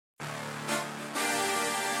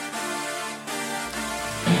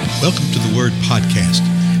Welcome to the Word Podcast.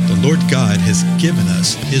 The Lord God has given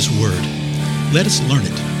us His Word. Let us learn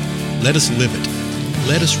it. Let us live it.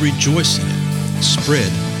 Let us rejoice in it.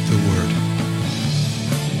 Spread the Word.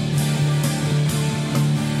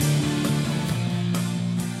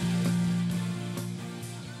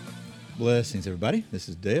 Blessings, everybody. This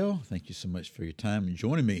is Dale. Thank you so much for your time and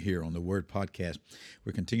joining me here on the Word Podcast.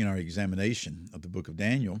 We're continuing our examination of the book of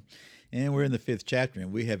Daniel, and we're in the 5th chapter,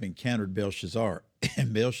 and we have encountered Belshazzar.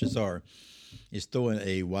 And Belshazzar is throwing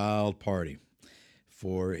a wild party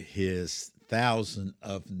for his 1,000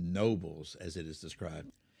 of nobles, as it is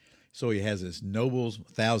described. So he has his nobles,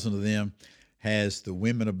 1,000 of them, has the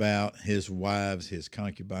women about, his wives, his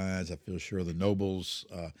concubines, I feel sure the nobles,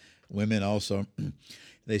 women also.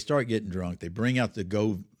 They start getting drunk. They bring out the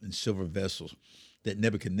gold and silver vessels that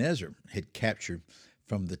Nebuchadnezzar had captured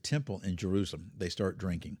from the temple in Jerusalem. They start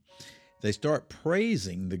drinking. They start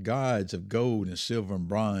praising the gods of gold and silver and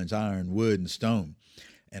bronze, iron, wood, and stone.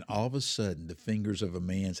 And all of a sudden, the fingers of a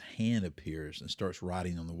man's hand appears and starts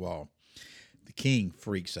writing on the wall. The king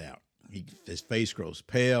freaks out. His face grows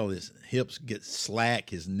pale, his hips get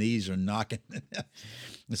slack, his knees are knocking.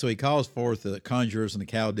 And so he calls forth the conjurers and the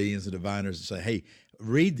Chaldeans, the diviners, and say, hey,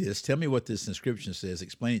 read this. Tell me what this inscription says.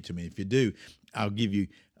 Explain it to me. If you do, I'll give you,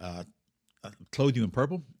 clothe you in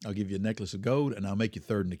purple. I'll give you a necklace of gold, and I'll make you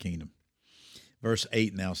third in the kingdom. Verse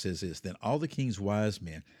 8 now says this, then all the king's wise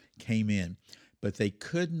men came in, but they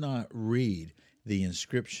could not read the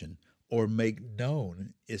inscription or make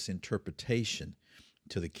known its interpretation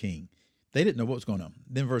to the king. They didn't know what was going on.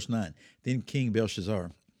 Then verse 9, then King Belshazzar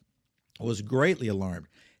was greatly alarmed.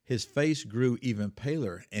 His face grew even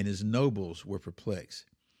paler, and his nobles were perplexed.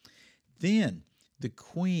 Then the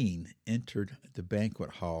queen entered the banquet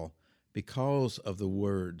hall because of the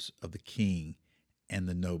words of the king and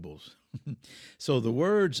the nobles. So the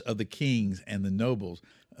words of the kings and the nobles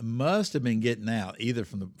must have been getting out, either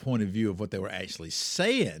from the point of view of what they were actually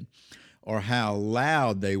saying or how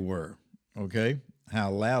loud they were, okay?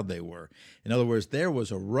 How loud they were. In other words, there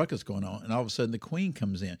was a ruckus going on, and all of a sudden the queen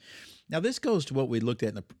comes in. Now, this goes to what we looked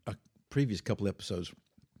at in a previous couple episodes,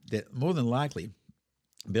 that more than likely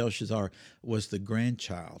Belshazzar was the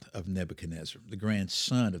grandchild of Nebuchadnezzar, the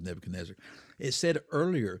grandson of Nebuchadnezzar. It said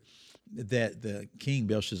earlier that the king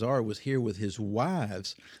Belshazzar was here with his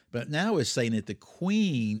wives, but now it's saying that the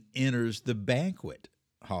queen enters the banquet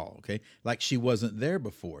hall, okay, like she wasn't there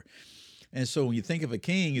before. And so when you think of a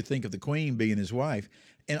king, you think of the queen being his wife.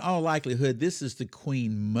 In all likelihood, this is the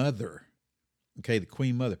queen mother, okay, the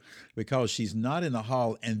queen mother, because she's not in the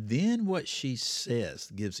hall. And then what she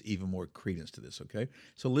says gives even more credence to this, okay?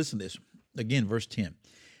 So listen to this. Again, verse 10.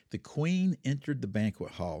 The queen entered the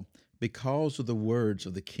banquet hall because of the words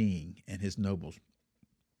of the king and his nobles.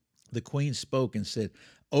 The queen spoke and said,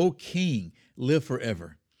 O king, live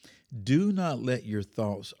forever. Do not let your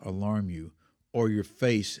thoughts alarm you, or your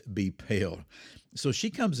face be pale. So she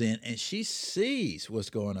comes in and she sees what's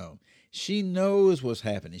going on. She knows what's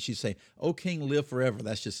happening. She's saying, "O king, live forever."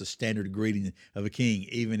 That's just a standard greeting of a king,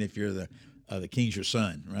 even if you're the king's your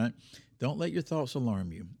son, right? Don't let your thoughts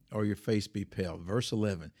alarm you, or your face be pale. Verse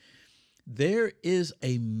 11, there is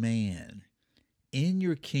a man in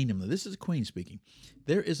your kingdom. Now, this is the queen speaking.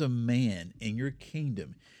 There is a man in your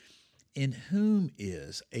kingdom in whom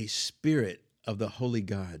is a spirit of the holy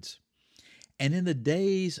gods. And in the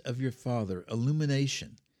days of your father,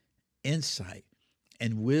 illumination, insight,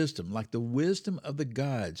 and wisdom, like the wisdom of the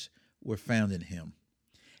gods, were found in him.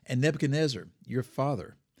 And Nebuchadnezzar, your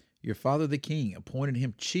father the king, appointed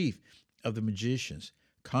him chief of the magicians,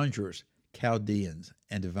 conjurers, Chaldeans,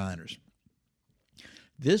 and diviners.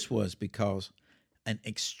 This was because an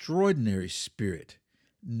extraordinary spirit,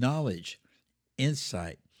 knowledge,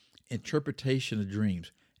 insight, interpretation of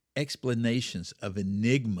dreams, explanations of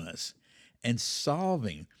enigmas, and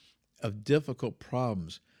solving of difficult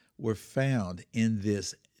problems were found in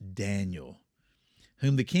this Daniel,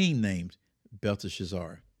 whom the king named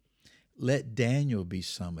Belteshazzar. Let Daniel be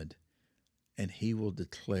summoned, and he will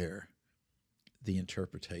declare the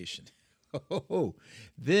interpretation. Oh,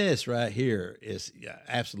 this right here is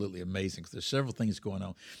absolutely amazing, because there's several things going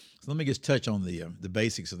on. So let me just touch on the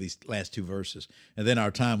basics of these last two verses, and then our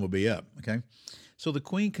time will be up, okay? So the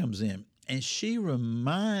queen comes in, and she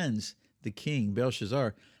reminds the king,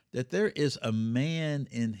 Belshazzar, that there is a man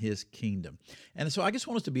in his kingdom. And so I just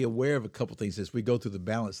want us to be aware of a couple things as we go through the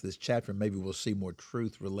balance of this chapter, and maybe we'll see more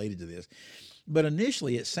truth related to this. But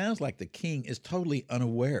initially, it sounds like the king is totally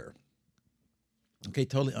unaware. Okay,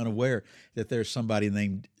 totally unaware that there's somebody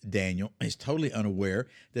named Daniel. He's totally unaware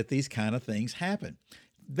that these kind of things happen.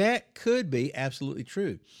 That could be absolutely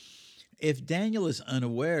true. If Daniel is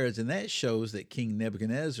unaware, then that shows that King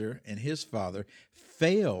Nebuchadnezzar and his father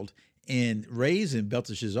failed in raising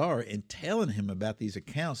Belteshazzar and telling him about these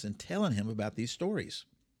accounts and telling him about these stories.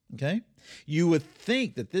 Okay? You would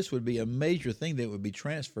think that this would be a major thing that would be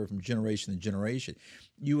transferred from generation to generation.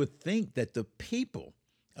 You would think that the people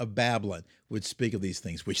of Babylon would speak of these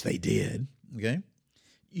things, which they did. Okay?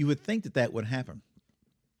 You would think that that would happen.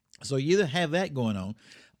 So you either have that going on,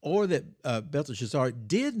 or that Belteshazzar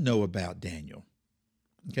did know about Daniel,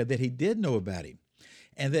 okay, that he did know about him,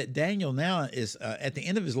 and that Daniel now is at the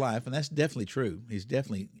end of his life, and that's definitely true. He's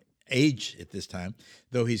definitely aged at this time,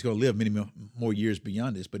 though he's going to live many more years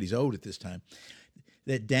beyond this, but he's old at this time,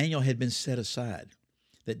 that Daniel had been set aside,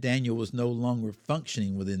 that Daniel was no longer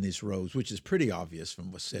functioning within these roles, which is pretty obvious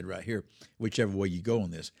from what's said right here, whichever way you go on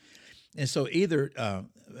this. And so either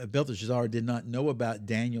Belteshazzar did not know about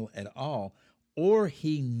Daniel at all, or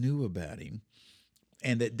he knew about him,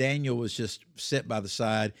 and that Daniel was just set by the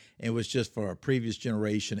side and was just for a previous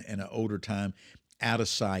generation and an older time, out of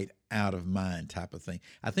sight, out of mind type of thing.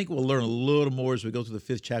 I think we'll learn a little more as we go through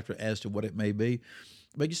the 5th chapter as to what it may be.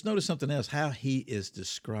 But just notice something else, how he is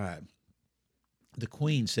described. The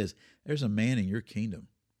queen says, there's a man in your kingdom,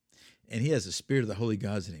 and he has the spirit of the holy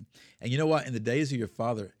gods in him. And you know what? In the days of your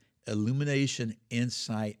father, illumination,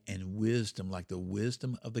 insight, and wisdom, like the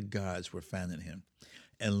wisdom of the gods, were found in him.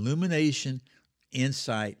 Illumination,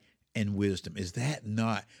 insight, and wisdom. Is that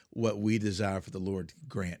not what we desire for the Lord to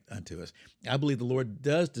grant unto us? I believe the Lord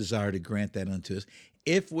does desire to grant that unto us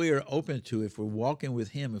if we are open to it, if we're walking with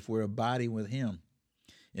him, if we're abiding with him.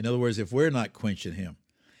 In other words, if we're not quenching him.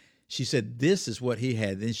 She said, this is what he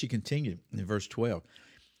had. Then she continued in verse 12.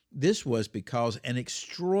 This was because an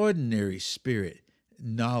extraordinary spirit,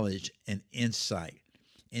 knowledge and insight,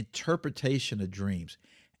 interpretation of dreams,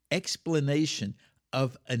 explanation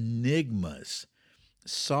of enigmas,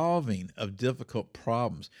 solving of difficult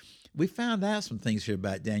problems. We found out some things here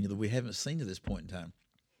about Daniel that we haven't seen at this point in time,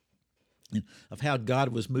 of how God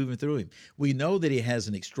was moving through him. We know that he has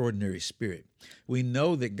an extraordinary spirit. We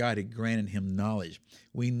know that God had granted him knowledge.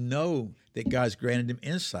 We know that God's granted him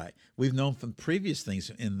insight. We've known from previous things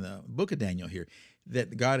in the book of Daniel here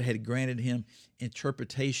that God had granted him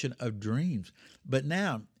interpretation of dreams. But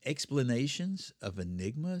now, explanations of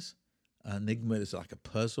enigmas. Enigma is like a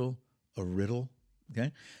puzzle, a riddle.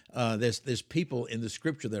 Okay, there's people in the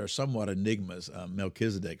scripture that are somewhat enigmas.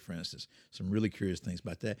 Melchizedek, for instance, some really curious things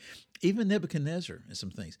about that. Even Nebuchadnezzar and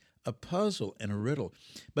some things, a puzzle and a riddle.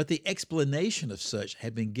 But the explanation of such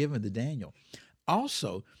had been given to Daniel.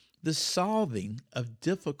 Also, the solving of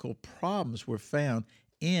difficult problems were found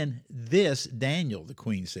in this Daniel, the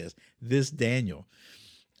queen says, this Daniel,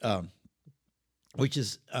 which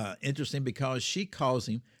is interesting because she calls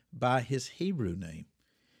him by his Hebrew name.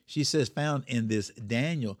 She says, found in this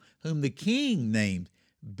Daniel, whom the king named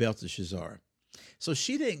Belteshazzar. So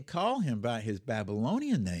she didn't call him by his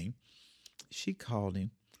Babylonian name. She called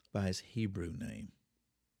him by his Hebrew name.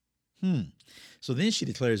 So then she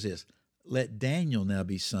declares this, let Daniel now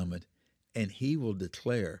be summoned, and he will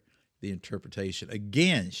declare the interpretation.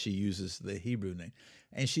 Again, she uses the Hebrew name.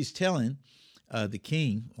 And she's telling the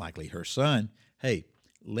king, likely her son, hey,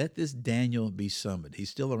 let this Daniel be summoned. He's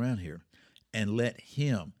still around here. And let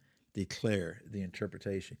him declare the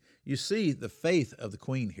interpretation. You see the faith of the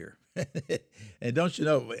queen here. And don't you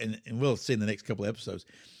know, and we'll see in the next couple of episodes,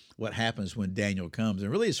 what happens when Daniel comes.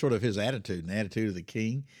 And really it's sort of his attitude and the attitude of the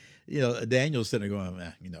king. You know, Daniel's sitting there going,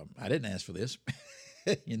 I didn't ask for this,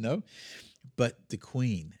 But the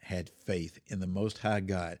queen had faith in the Most High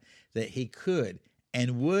God that he could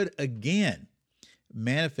and would again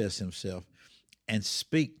manifest himself and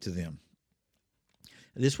speak to them.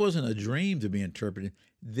 This wasn't a dream to be interpreted.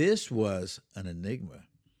 This was an enigma.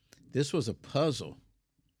 This was a puzzle,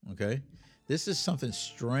 okay? This is something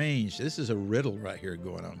strange. This is a riddle right here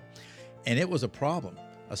going on. And it was a problem,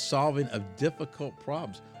 a solving of difficult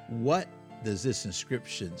problems. What does this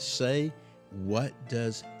inscription say? What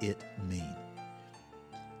does it mean?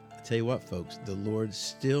 I tell you what, folks, the Lord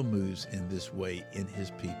still moves in this way in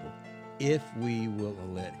his people if we will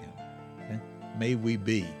let him. Okay? May we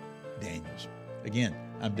be Daniels. Again,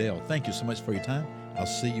 I'm Dale. Thank you so much for your time. I'll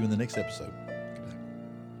see you in the next episode.